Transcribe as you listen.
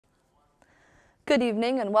Good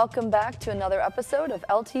evening and welcome back to another episode of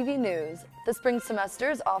LTV News. The spring semester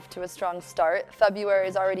is off to a strong start. February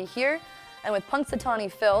is already here, and with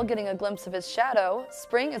Punxsutawney Phil getting a glimpse of his shadow,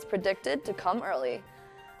 spring is predicted to come early.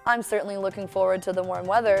 I'm certainly looking forward to the warm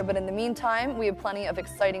weather, but in the meantime, we have plenty of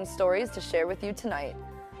exciting stories to share with you tonight.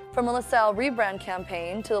 From a LaSalle rebrand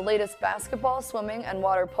campaign to the latest basketball, swimming, and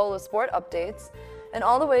water polo sport updates, and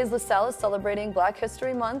all the ways LaSalle is celebrating Black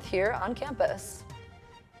History Month here on campus.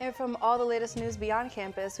 And from all the latest news beyond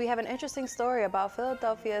campus, we have an interesting story about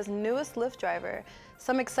Philadelphia's newest Lyft driver,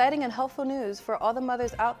 some exciting and helpful news for all the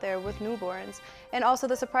mothers out there with newborns, and also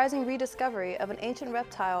the surprising rediscovery of an ancient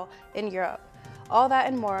reptile in Europe. All that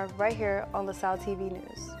and more right here on LaSalle TV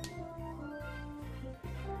News.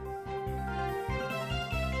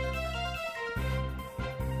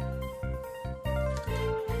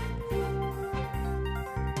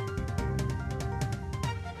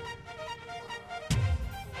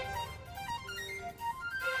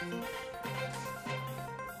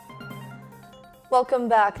 Welcome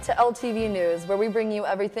back to LTV News, where we bring you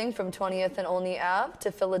everything from 20th and Olney Ave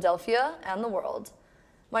to Philadelphia and the world.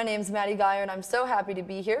 My name's Maddie Geyer, and I'm so happy to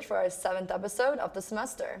be here for our 7th episode of the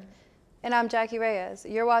semester. And I'm Yacky Reyes.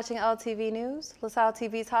 You're watching LTV News, LaSalle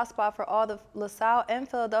TV's hotspot for all the LaSalle and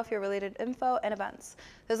Philadelphia related info and events.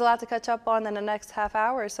 There's a lot to catch up on in the next half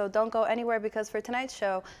hour, so don't go anywhere because for tonight's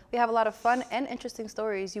show, we have a lot of fun and interesting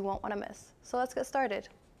stories you won't want to miss. So let's get started.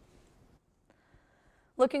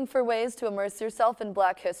 Looking for ways to immerse yourself in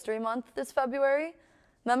Black History Month this February?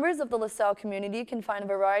 Members of the LaSalle community can find a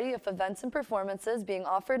variety of events and performances being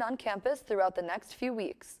offered on campus throughout the next few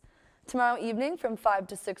weeks. Tomorrow evening from 5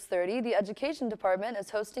 to 6:30, the Education Department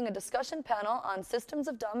is hosting a discussion panel on systems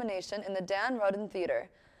of domination in the Dan Rudden Theater.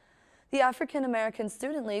 The African American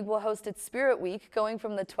Student League will host its Spirit Week going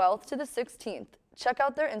from the 12th to the 16th. Check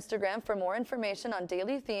out their Instagram for more information on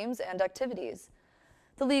daily themes and activities.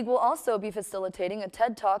 The League will also be facilitating a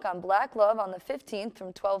TED Talk on Black Love on the 15th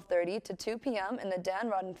from 12:30 to 2 p.m. in the Dan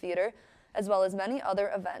Rudden Theater, as well as many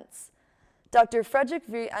other events. Dr. Frederick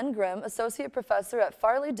V. Engrim, Associate Professor at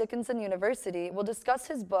Farley Dickinson University, will discuss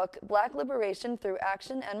his book, Black Liberation Through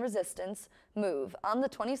Action and Resistance, MOVE, on the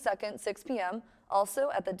 22nd, 6 p.m.,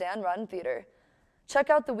 also at the Dan Rudden Theater.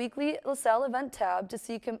 Check out the weekly LaSalle event tab to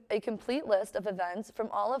see a complete list of events from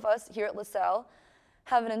all of us here at LaSalle.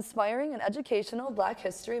 Have an inspiring and educational Black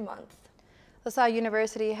History Month. LaSalle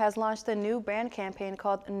University has launched a new brand campaign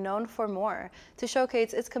called Known for More to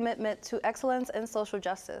showcase its commitment to excellence and social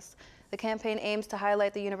justice. The campaign aims to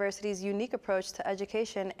highlight the university's unique approach to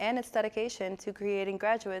education and its dedication to creating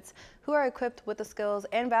graduates who are equipped with the skills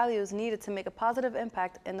and values needed to make a positive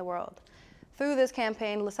impact in the world. Through this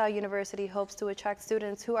campaign, LaSalle University hopes to attract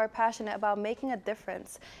students who are passionate about making a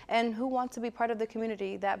difference and who want to be part of the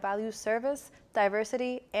community that values service,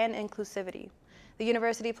 diversity, and inclusivity. The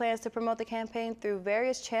university plans to promote the campaign through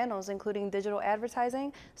various channels, including digital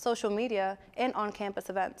advertising, social media, and on-campus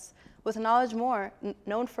events. With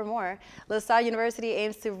known for more, LaSalle University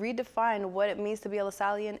aims to redefine what it means to be a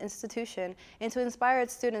LaSallian institution and to inspire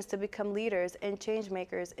its students to become leaders and change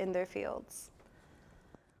makers in their fields.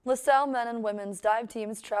 LaSalle men and women's dive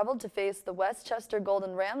teams traveled to face the Westchester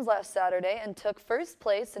Golden Rams last Saturday and took first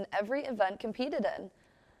place in every event competed in.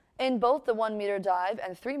 In both the 1-meter dive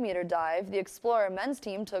and 3-meter dive, the Explorer men's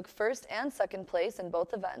team took first and second place in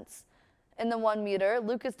both events. In the 1-meter,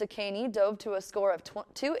 Lucas DeCaney dove to a score of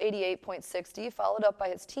 288.60, followed up by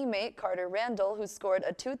his teammate Carter Randall, who scored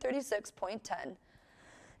a 236.10.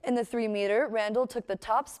 In the 3-meter, Randall took the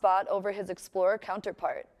top spot over his Explorer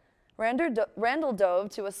counterpart. Randall dove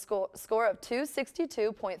to a score of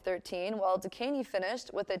 262.13, while DeCaney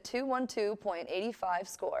finished with a 212.85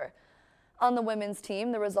 score. On the women's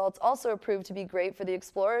team, the results also proved to be great for the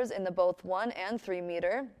Explorers in the both 1 and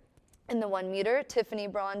 3-meter. In the 1-meter, Tiffany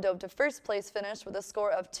Braun dove to first place finish with a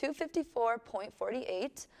score of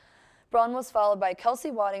 254.48. Braun was followed by Kelsey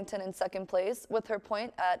Waddington in second place with her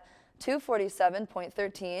point at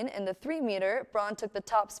 247.13. In the 3-meter, Braun took the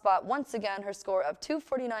top spot once again. Her score of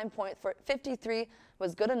 249.53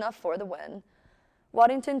 was good enough for the win.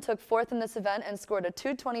 Waddington took fourth in this event and scored a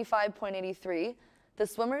 225.83. The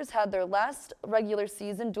swimmers had their last regular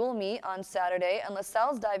season dual meet on Saturday, and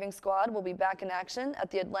LaSalle's diving squad will be back in action at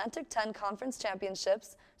the Atlantic 10 Conference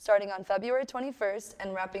Championships starting on February 21st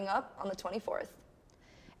and wrapping up on the 24th.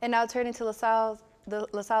 And now turning to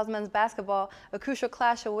LaSalle's men's basketball, a crucial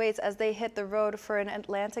clash awaits as they hit the road for an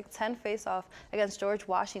Atlantic 10 face-off against George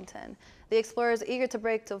Washington. The Explorers, eager to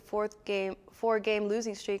break the four-game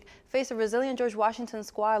losing streak, face a resilient George Washington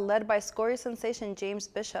squad led by scoring sensation James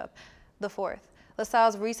Bishop IV.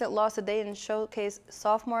 LaSalle's recent loss to Dayton showcased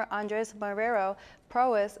sophomore Andres Marrero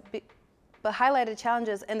prowess but highlighted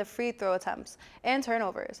challenges in the free throw attempts and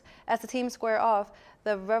turnovers. As the team square off,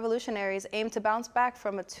 the Revolutionaries aim to bounce back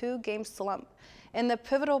from a 2-game slump. In the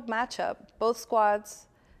pivotal matchup, both squads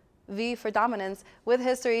vie for dominance, with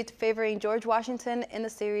history favoring George Washington. In the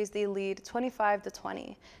series, they lead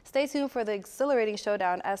 25-20. Stay tuned for the exhilarating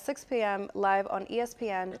showdown at 6 p.m. live on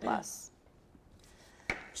ESPN+.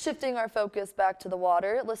 Shifting our focus back to the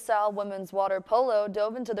water, LaSalle women's water polo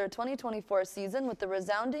dove into their 2024 season with the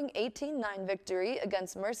resounding 18-9 victory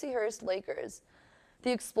against Mercyhurst Lakers.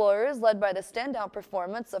 The Explorers, led by the standout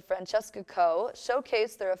performance of Francesca Coe,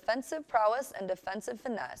 showcased their offensive prowess and defensive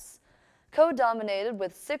finesse. Coe dominated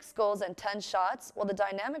with 6 goals and 10 shots, while the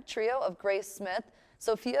dynamic trio of Grace Smith,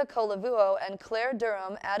 Sophia Colavuo, and Claire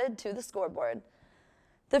Durham added to the scoreboard.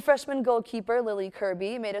 The freshman goalkeeper, Lily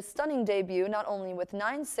Kirby, made a stunning debut not only with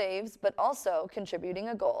 9 saves, but also contributing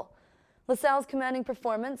a goal. LaSalle's commanding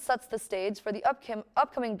performance sets the stage for the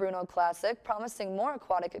upcoming Bruno Classic, promising more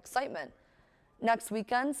aquatic excitement. Next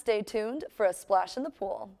weekend, stay tuned for a splash in the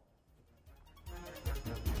pool.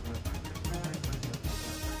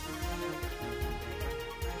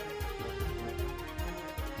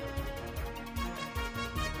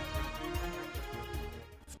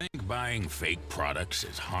 Think buying fake products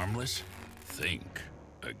is harmless? Think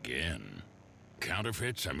again.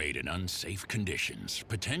 Counterfeits are made in unsafe conditions,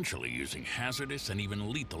 potentially using hazardous and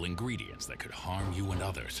even lethal ingredients that could harm you and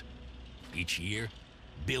others. Each year,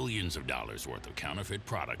 billions of dollars worth of counterfeit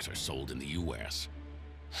products are sold in the U.S.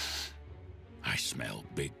 I smell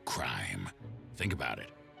big crime. Think about it.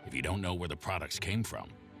 If you don't know where the products came from,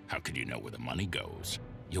 how could you know where the money goes?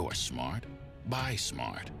 You're smart. Buy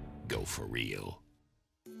smart. Go for real.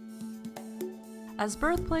 As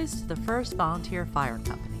birthplace to the first volunteer fire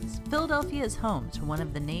companies, Philadelphia is home to one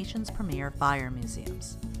of the nation's premier fire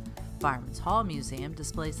museums. Fireman's Hall Museum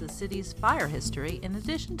displays the city's fire history in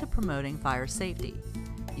addition to promoting fire safety.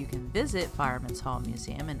 You can visit Fireman's Hall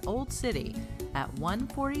Museum in Old City at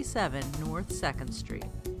 147 North 2nd Street.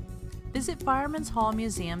 Visit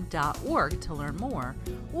firemanshallmuseum.org to learn more,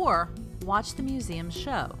 or watch the museum's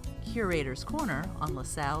show, Curator's Corner, on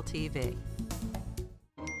LaSalle TV.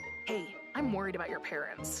 Hey, I'm worried about your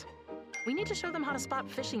parents. We need to show them how to spot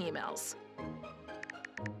phishing emails.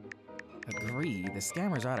 Agree, the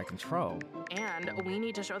scammers are out of control. And we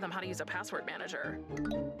need to show them how to use a password manager.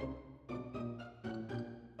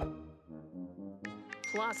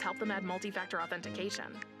 Plus, help them add multi-factor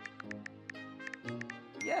authentication.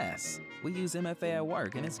 Yes, we use MFA at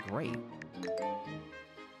work and it's great.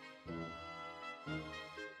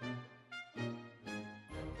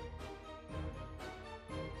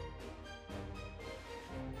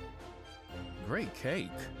 Great cake.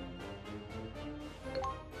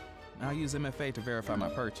 I'll use MFA to verify my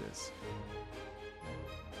purchase.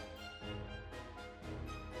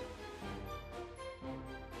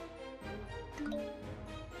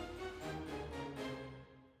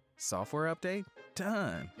 Software update?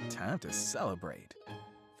 Done. Time to celebrate.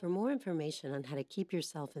 For more information on how to keep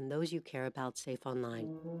yourself and those you care about safe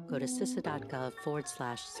online, go to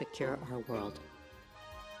cisa.gov/secure-our-world.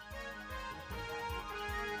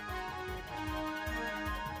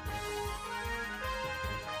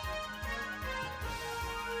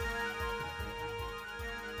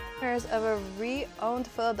 Owners of a re-owned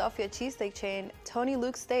Philadelphia cheesesteak chain, Tony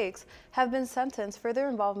Luke Steaks, have been sentenced for their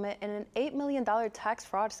involvement in an $8 million tax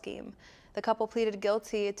fraud scheme. The couple pleaded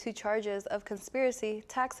guilty to charges of conspiracy,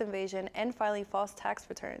 tax evasion, and filing false tax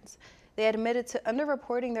returns. They admitted to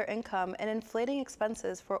underreporting their income and inflating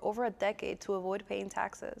expenses for over a decade to avoid paying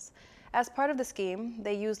taxes. As part of the scheme,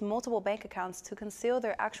 they used multiple bank accounts to conceal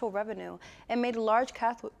their actual revenue and made large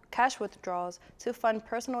cash withdrawals to fund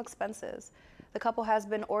personal expenses. The couple has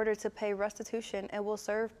been ordered to pay restitution and will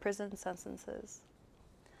serve prison sentences.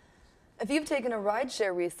 If you've taken a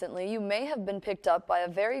rideshare recently, you may have been picked up by a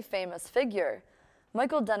very famous figure.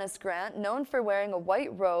 Michael Dennis Grant, known for wearing a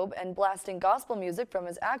white robe and blasting gospel music from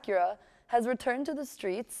his Acura, has returned to the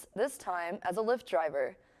streets, this time as a Lyft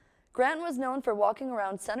driver. Grant was known for walking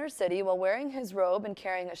around Center City while wearing his robe and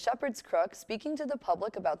carrying a shepherd's crook, speaking to the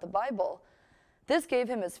public about the Bible. This gave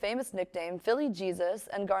him his famous nickname, Philly Jesus,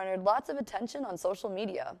 and garnered lots of attention on social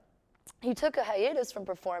media. He took a hiatus from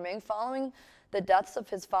performing following the deaths of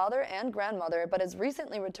his father and grandmother, but has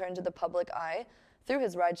recently returned to the public eye through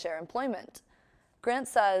his rideshare employment. Grant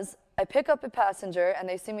says, "I pick up a passenger and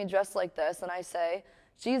they see me dressed like this, and I say,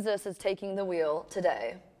 Jesus is taking the wheel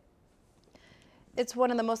today." It's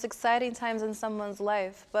one of the most exciting times in someone's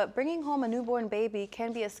life, but bringing home a newborn baby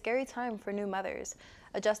can be a scary time for new mothers,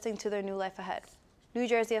 adjusting to their new life ahead. New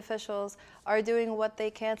Jersey officials are doing what they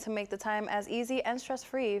can to make the time as easy and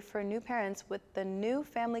stress-free for new parents with the new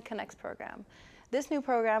Family Connects program. This new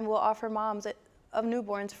program will offer moms of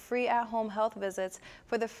newborns free at-home health visits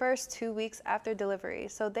for the first 2 weeks after delivery,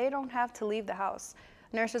 so they don't have to leave the house.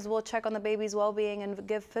 Nurses will check on the baby's well-being and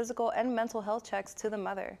give physical and mental health checks to the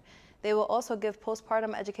mother. They will also give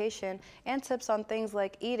postpartum education and tips on things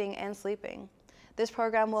like eating and sleeping. This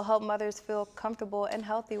program will help mothers feel comfortable and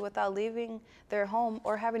healthy without leaving their home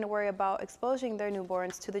or having to worry about exposing their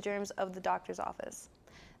newborns to the germs of the doctor's office.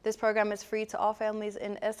 This program is free to all families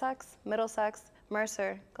in Essex, Middlesex,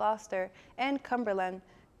 Mercer, Gloucester, and Cumberland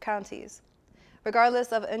counties.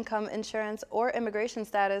 Regardless of income, insurance, or immigration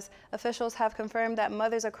status, officials have confirmed that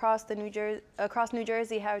mothers across New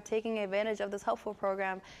Jersey are taking advantage of this helpful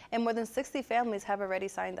program, and more than 60 families have already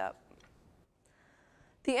signed up.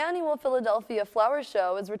 The annual Philadelphia Flower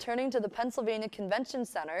Show is returning to the Pennsylvania Convention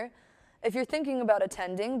Center. If you're thinking about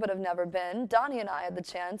attending but have never been, Donnie and I had the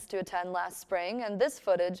chance to attend last spring, and this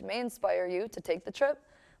footage may inspire you to take the trip.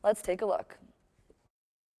 Let's take a look.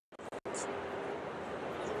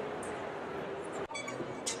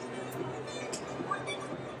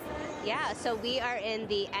 Yeah, so we are in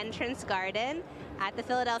the entrance garden at the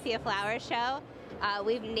Philadelphia Flower Show.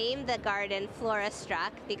 We've named the garden Flora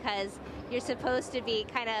Struck because you're supposed to be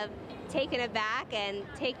kind of taken aback and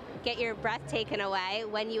get your breath taken away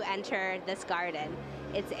when you enter this garden.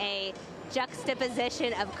 It's a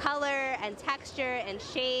juxtaposition of color and texture and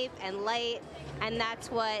shape and light, and that's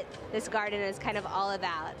what this garden is kind of all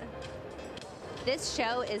about. This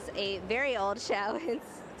show is a very old show.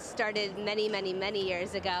 It's started many, many, many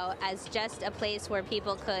years ago as just a place where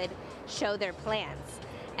people could show their plants.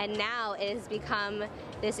 And now it has become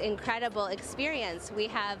this incredible experience. We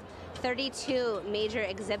have 32 major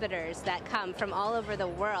exhibitors that come from all over the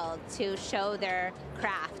world to show their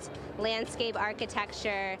craft, landscape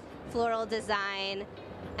architecture, floral design,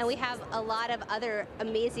 and we have a lot of other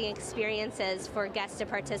amazing experiences for guests to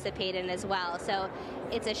participate in as well. So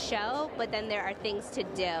it's a show, but then there are things to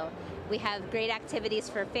do. We have great activities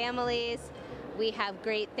for families. We have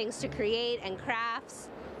great things to create and crafts.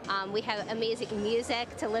 We have amazing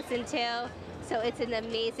music to listen to. So it's an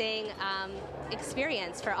amazing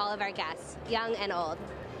experience for all of our guests, young and old.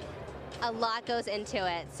 A lot goes into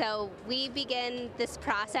it. So we begin this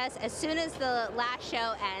process as soon as the last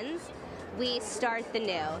show ends, we start the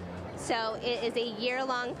new. So it is a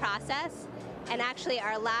year-long process. And actually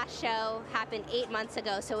our last show happened 8 months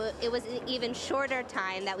ago, so it was an even shorter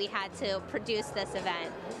time that we had to produce this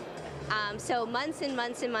event. So months and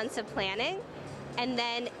months and months of planning. And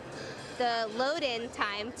then the load-in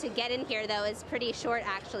time to get in here, though, is pretty short,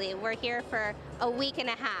 actually. We're here for a week and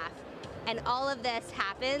a half, and all of this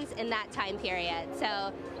happens in that time period.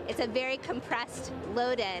 So it's a very compressed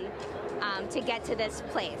load-in to get to this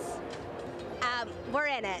place. We're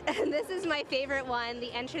in it. This is my favorite one.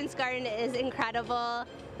 The entrance garden is incredible.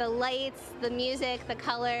 The lights, the music, the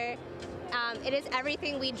color. It is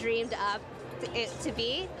everything we dreamed up it to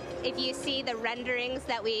be. If you see the renderings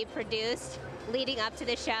that we produced leading up to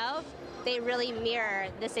the show, they really mirror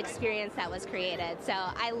this experience that was created. So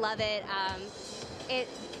I love it. It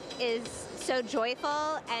is so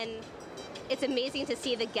joyful, and it's amazing to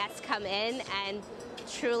see the guests come in and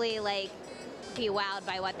truly be wowed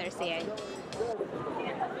by what they're seeing.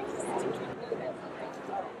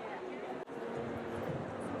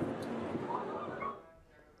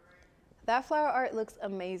 That flower art looks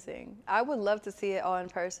amazing. I would love to see it all in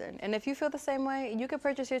person. And if you feel the same way, you can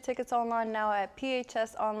purchase your tickets online now at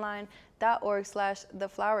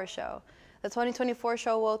phsonline.org/theflowershow. The 2024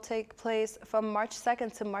 show will take place from March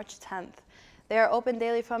 2nd to March 10th. They are open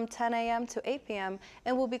daily from 10 a.m. to 8 p.m.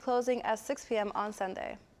 and will be closing at 6 p.m. on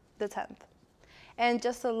Sunday, the 10th. And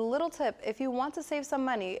just a little tip, if you want to save some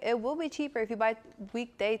money, it will be cheaper if you buy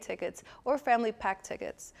weekday tickets or family pack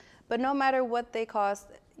tickets. But no matter what they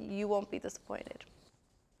cost, you won't be disappointed.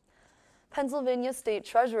 Pennsylvania State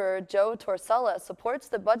Treasurer Joe Torsella supports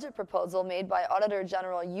the budget proposal made by Auditor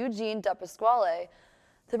General Eugene DePasquale.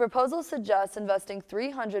 The proposal suggests investing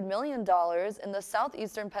 $300 million in the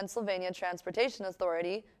Southeastern Pennsylvania Transportation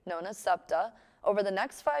Authority, known as SEPTA, over the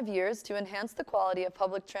next 5 years to enhance the quality of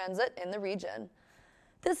public transit in the region.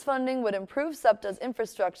 This funding would improve SEPTA's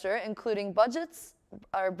infrastructure, including bridges,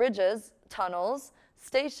 tunnels,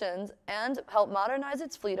 stations, and help modernize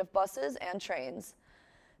its fleet of buses and trains.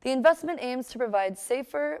 The investment aims to provide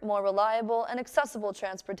safer, more reliable, and accessible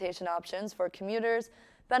transportation options for commuters,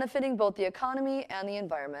 benefiting both the economy and the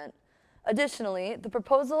environment. Additionally, the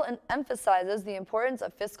proposal emphasizes the importance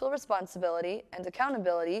of fiscal responsibility and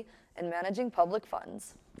accountability in managing public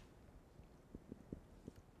funds.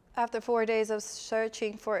 After 4 days of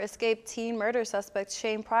searching for escaped teen murder suspect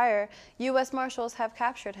Shane Pryor, U.S. Marshals have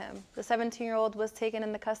captured him. The 17-year-old was taken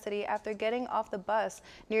into custody after getting off the bus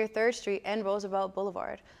near 3rd Street and Roosevelt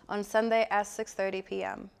Boulevard on Sunday at 6:30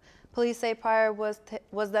 p.m. Police say Pryor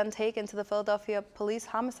was then taken to the Philadelphia Police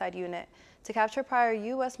Homicide Unit. To capture Pryor,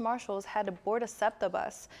 U.S. Marshals had to board a SEPTA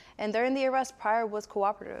bus, and during the arrest, Pryor was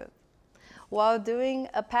cooperative. While doing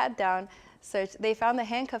a pat-down search, they found the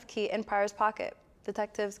handcuff key in Pryor's pocket.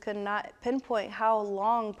 Detectives could not pinpoint how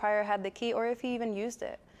long Pryor had the key or if he even used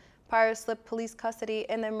it. Pryor slipped police custody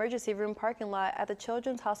in the emergency room parking lot at the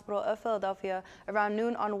Children's Hospital of Philadelphia around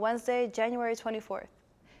noon on Wednesday, January 24th.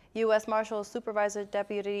 U.S. Marshals Supervisor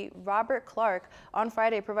Deputy Robert Clark on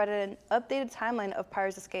Friday provided an updated timeline of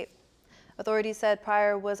Pryor's escape. Authorities said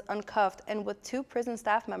Pryor was uncuffed and with 2 prison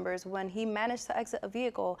staff members when he managed to exit a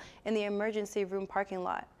vehicle in the emergency room parking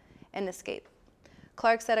lot and escape.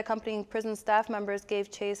 Clark said accompanying prison staff members gave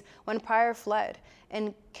chase when Pryor fled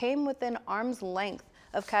and came within arm's length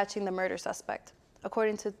of catching the murder suspect.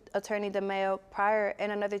 According to Attorney DeMeo, Pryor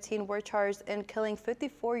and another teen were charged in killing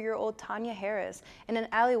 54-year-old Tanya Harris in an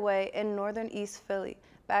alleyway in northern East Philly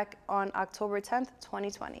back on October 10,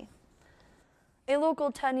 2020. A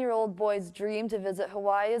local 10-year-old boy's dream to visit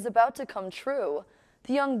Hawaii is about to come true.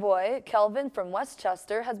 The young boy, Kelvin from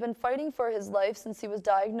Westchester, has been fighting for his life since he was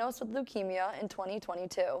diagnosed with leukemia in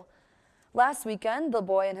 2022. Last weekend, the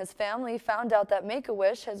boy and his family found out that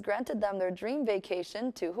Make-A-Wish has granted them their dream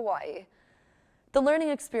vacation to Hawaii. The learning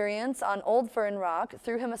experience on Old Fern Rock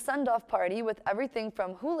threw him a send-off party with everything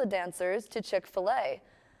from hula dancers to Chick-fil-A.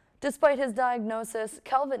 Despite his diagnosis,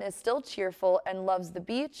 Kelvin is still cheerful and loves the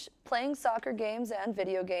beach, playing soccer games and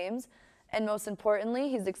video games, and most importantly,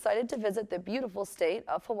 he's excited to visit the beautiful state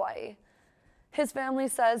of Hawaii. His family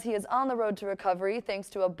says he is on the road to recovery thanks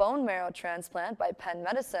to a bone marrow transplant by Penn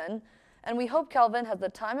Medicine, and we hope Kelvin has the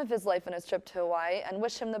time of his life on his trip to Hawaii and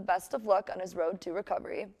wish him the best of luck on his road to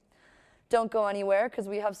recovery. Don't go anywhere because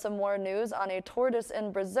we have some more news on a tortoise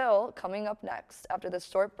in Brazil coming up next after this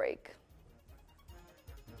short break.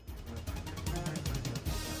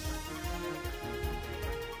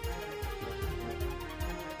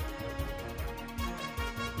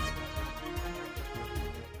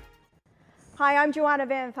 Hi, I'm Joanna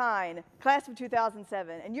Van Fine, class of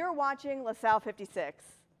 2007, and you're watching LaSalle 56.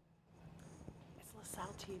 It's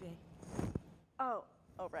LaSalle TV. Oh,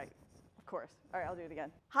 right, of course. All right, I'll do it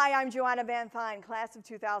again. Hi, I'm Joanna Van Fine, class of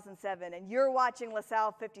 2007, and you're watching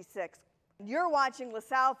LaSalle 56. You're watching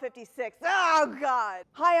LaSalle 56. Oh, God!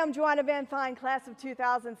 Hi, I'm Joanna Van Fine, class of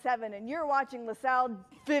 2007, and you're watching LaSalle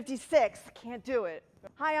 56. Can't do it.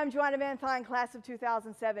 Hi, I'm Joanna Van Fine, class of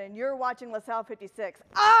 2007, and you're watching LaSalle 56.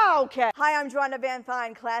 Oh, okay. Hi, I'm Joanna Van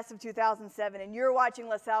Fine, class of 2007, and you're watching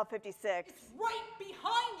LaSalle 56. It's right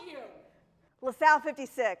behind you. LaSalle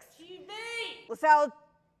 56. TV. LaSalle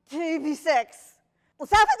TV 6.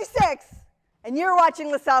 LaSalle 56. And you're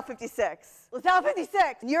watching LaSalle 56. LaSalle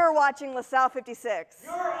 56. And you're watching LaSalle 56.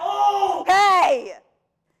 You're old. Hey!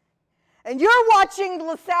 And you're watching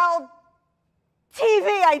LaSalle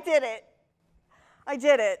TV. I did it. I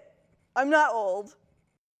did it. I'm not old.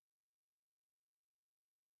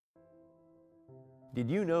 Did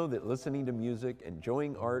you know that listening to music,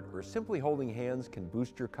 enjoying art, or simply holding hands can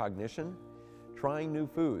boost your cognition? Trying new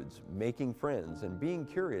foods, making friends, and being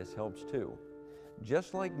curious helps too.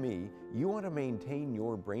 Just like me, you want to maintain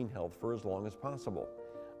your brain health for as long as possible.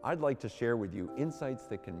 I'd like to share with you insights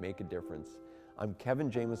that can make a difference. I'm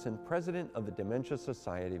Kevin Jameson, President of the Dementia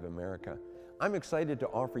Society of America. I'm excited to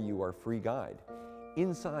offer you our free guide.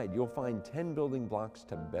 Inside, you'll find 10 building blocks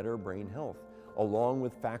to better brain health, along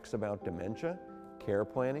with facts about dementia, care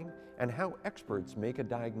planning, and how experts make a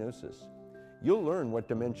diagnosis. You'll learn what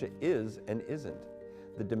dementia is and isn't.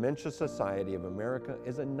 The Dementia Society of America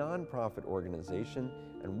is a nonprofit organization,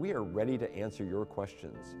 and we are ready to answer your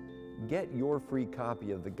questions. Get your free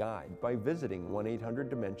copy of the guide by visiting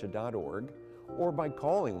 1-800-DEMENTIA.org or by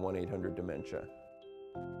calling 1-800-DEMENTIA.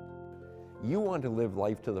 You want to live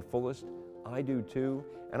life to the fullest? I do too,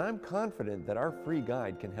 and I'm confident that our free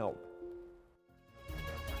guide can help.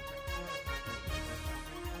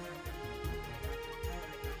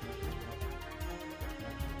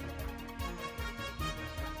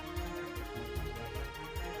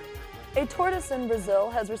 A tortoise in Brazil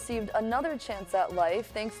has received another chance at life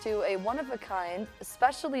thanks to a one-of-a-kind,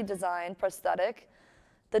 specially designed prosthetic.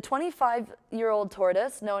 The 25-year-old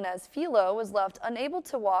tortoise, known as Philo, was left unable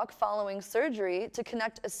to walk following surgery to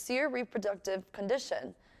connect a severe reproductive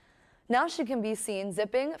condition. Now she can be seen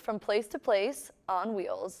zipping from place to place on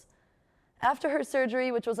wheels. After her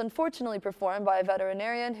surgery, which was unfortunately performed by a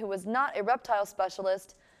veterinarian who was not a reptile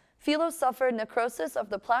specialist, Philo suffered necrosis of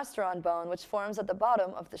the plastron bone, which forms at the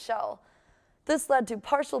bottom of the shell. This led to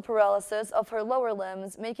partial paralysis of her lower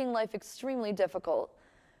limbs, making life extremely difficult.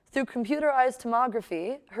 Through computerized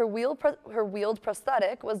tomography, her wheeled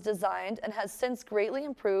prosthetic was designed and has since greatly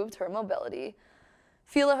improved her mobility.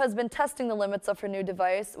 Philo has been testing the limits of her new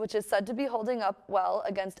device, which is said to be holding up well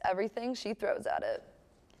against everything she throws at it.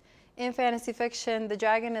 In fantasy fiction, the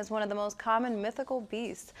dragon is one of the most common mythical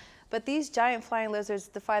beasts, but these giant flying lizards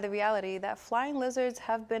defy the reality that flying lizards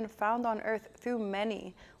have been found on Earth through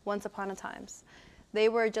many once upon a times. They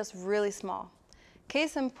were just really small.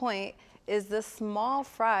 Case in point is this small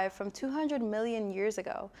fry from 200 million years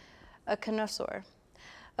ago, a connoisseur,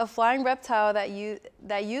 a flying reptile that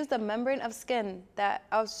used a membrane of skin that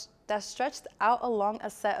stretched out along a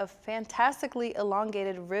set of fantastically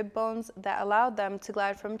elongated rib bones that allowed them to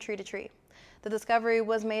glide from tree to tree. The discovery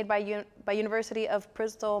was made by University of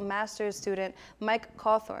Bristol master's student Mike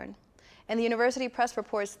Cawthorne, and the university press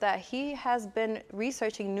reports that he has been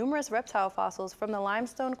researching numerous reptile fossils from the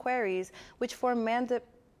limestone quarries which form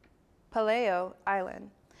Mandipaleo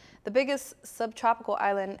Island, the biggest subtropical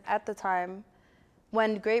island at the time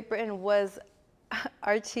when Great Britain was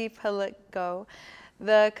archipelago.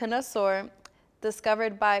 The connoisseur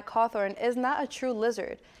discovered by Cawthorne is not a true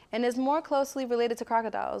lizard and is more closely related to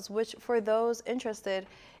crocodiles, which for those interested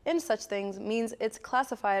in such things means it's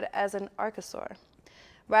classified as an archosaur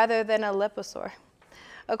rather than a leposaur.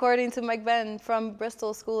 According to Mike Venn from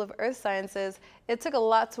Bristol School of Earth Sciences, it took a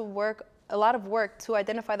lot of work to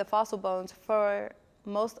identify the fossil bones, for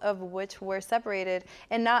most of which were separated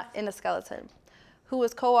and not in a skeleton. Who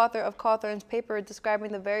was co-author of Cawthorne's paper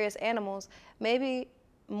describing the various animals, maybe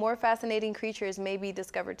more fascinating creatures may be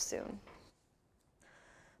discovered soon.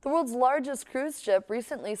 The world's largest cruise ship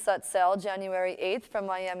recently set sail January 8th from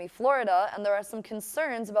Miami, Florida, and there are some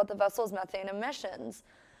concerns about the vessel's methane emissions.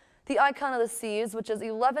 The Icon of the Seas, which is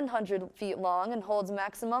 1,100 feet long and holds a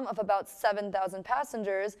maximum of about 7,000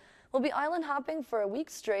 passengers, will be island hopping for a week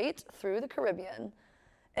straight through the Caribbean.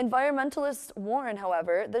 Environmentalists warn,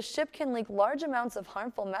 however, the ship can leak large amounts of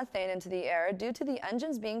harmful methane into the air due to the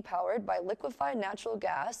engines being powered by liquefied natural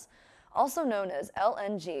gas, also known as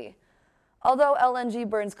LNG. Although LNG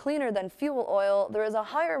burns cleaner than fuel oil, there is a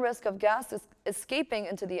higher risk of gas escaping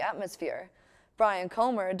into the atmosphere. Brian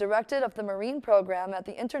Comer, director of the Marine Program at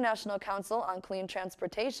the International Council on Clean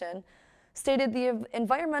Transportation, stated the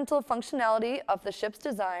environmental functionality of the ship's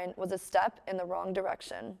design was a step in the wrong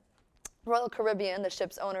direction. Royal Caribbean, the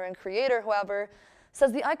ship's owner and creator, however,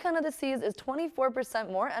 says the Icon of the Seas is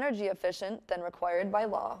 24% more energy efficient than required by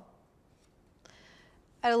law.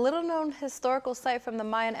 At a little-known historical site from the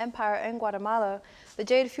Mayan Empire in Guatemala, the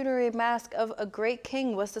jade funerary mask of a great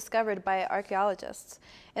king was discovered by archaeologists.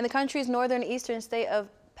 In the country's northern eastern state of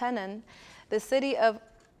Penan, the city of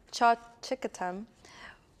Xochicaltem,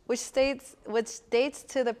 which dates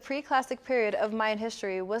to the pre-classic period of Mayan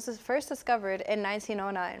history, was first discovered in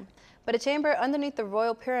 1909. But a chamber underneath the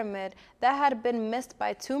royal pyramid that had been missed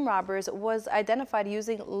by tomb robbers was identified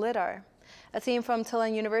using LIDAR. A team from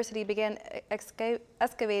Tulane University began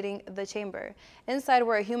excavating the chamber. Inside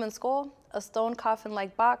were a human skull, a stone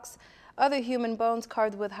coffin-like box, other human bones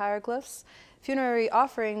carved with hieroglyphs, funerary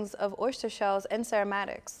offerings of oyster shells and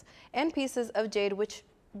ceramics, and pieces of jade which,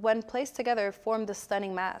 when placed together, formed the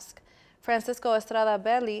stunning mask. Francisco Estrada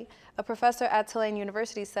Belli, a professor at Tulane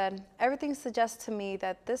University, said, "Everything suggests to me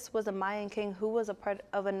that this was a Mayan king who was a part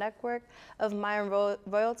of a network of Mayan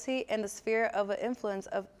royalty in the sphere of influence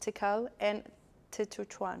of Tikal and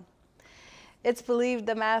Tichuan. It's believed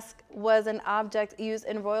the mask was an object used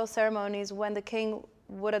in royal ceremonies when the king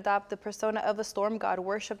would adopt the persona of a storm god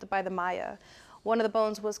worshipped by the Maya. One of the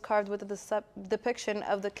bones was carved with the depiction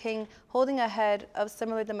of the king holding a head of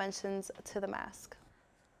similar dimensions to the mask."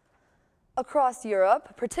 Across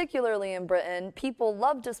Europe, particularly in Britain, people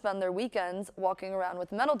love to spend their weekends walking around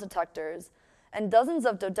with metal detectors, and dozens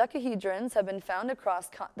of dodecahedrons have been found across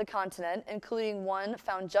the continent, including one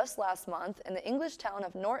found just last month in the English town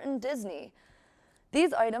of Norton, Disney.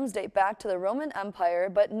 These items date back to the Roman Empire,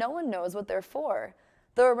 but no one knows what they're for.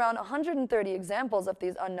 There are around 130 examples of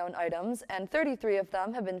these unknown items, and 33 of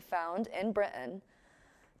them have been found in Britain.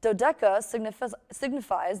 Dodeca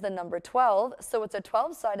signifies the number 12, so it's a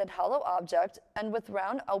 12-sided hollow object and with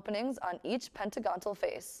round openings on each pentagonal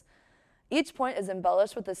face. Each point is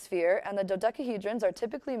embellished with a sphere, and the dodecahedrons are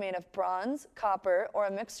typically made of bronze, copper, or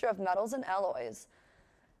a mixture of metals and alloys.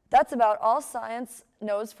 That's about all science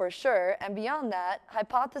knows for sure, and beyond that,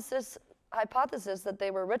 hypothesis that they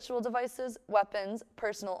were ritual devices, weapons,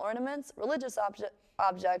 personal ornaments, religious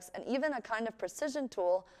objects, and even a kind of precision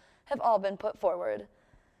tool have all been put forward.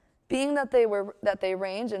 Being that they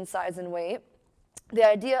range in size and weight, the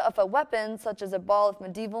idea of a weapon such as a ball of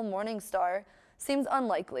medieval morning star seems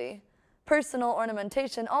unlikely. Personal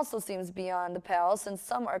ornamentation also seems beyond the pale, since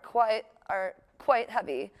some are quite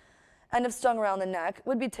heavy, and if strung around the neck,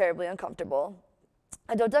 would be terribly uncomfortable.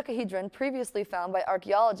 A dodecahedron previously found by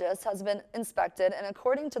archaeologists has been inspected and,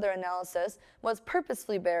 according to their analysis, was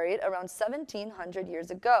purposefully buried around 1700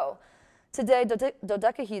 years ago. Today,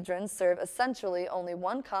 dodecahedrons serve essentially only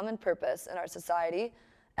one common purpose in our society,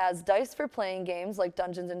 as dice for playing games like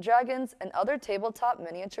Dungeons & Dragons and other tabletop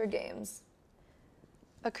miniature games.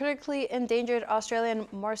 A critically endangered Australian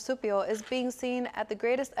marsupial is being seen at the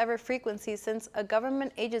greatest ever frequency since a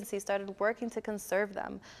government agency started working to conserve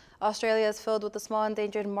them. Australia is filled with the small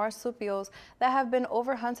endangered marsupials that have been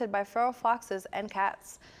overhunted by feral foxes and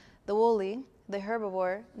cats. The woolly, the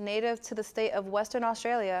herbivore, native to the state of Western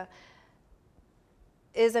Australia,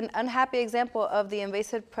 is an unhappy example of the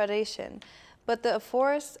invasive predation. But the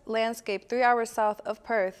forest landscape 3 hours south of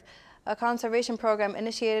Perth, a conservation program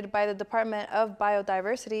initiated by the Department of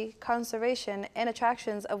Biodiversity, Conservation and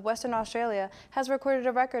Attractions of Western Australia, has recorded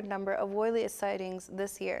a record number of woylie sightings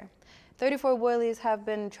this year. 34 woylies have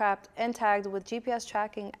been trapped and tagged with GPS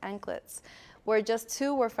tracking anklets, where just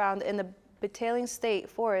 2 were found in the Betaling State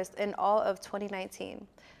Forest in all of 2019.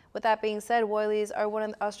 With that being said, woylies are one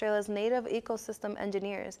of Australia's native ecosystem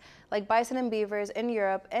engineers, like bison and beavers in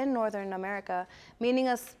Europe and Northern America, meaning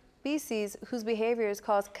a species whose behaviors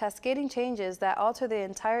cause cascading changes that alter the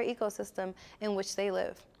entire ecosystem in which they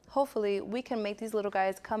live. Hopefully, we can make these little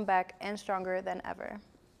guys come back and stronger than ever.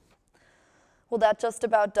 Well, that just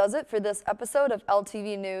about does it for this episode of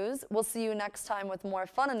LTV News. We'll see you next time with more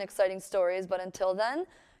fun and exciting stories, but until then,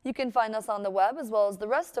 you can find us on the web as well as the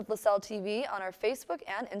rest of LaSalle TV on our Facebook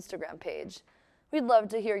and Instagram page. We'd love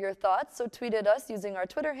to hear your thoughts, so tweet at us using our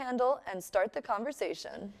Twitter handle and start the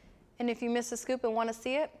conversation. And if you missed a scoop and want to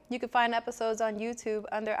see it, you can find episodes on YouTube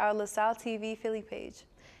under our LaSalle TV Philly page.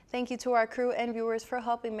 Thank you to our crew and viewers for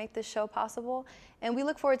helping make this show possible, and we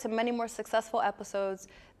look forward to many more successful episodes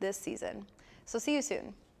this season. So see you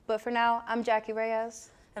soon. But for now, I'm Jackie Reyes.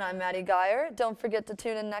 And I'm Maddie Geyer. Don't forget to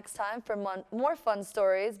tune in next time for more fun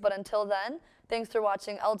stories. But until then, thanks for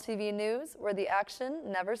watching LTV News, where the action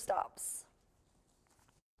never stops.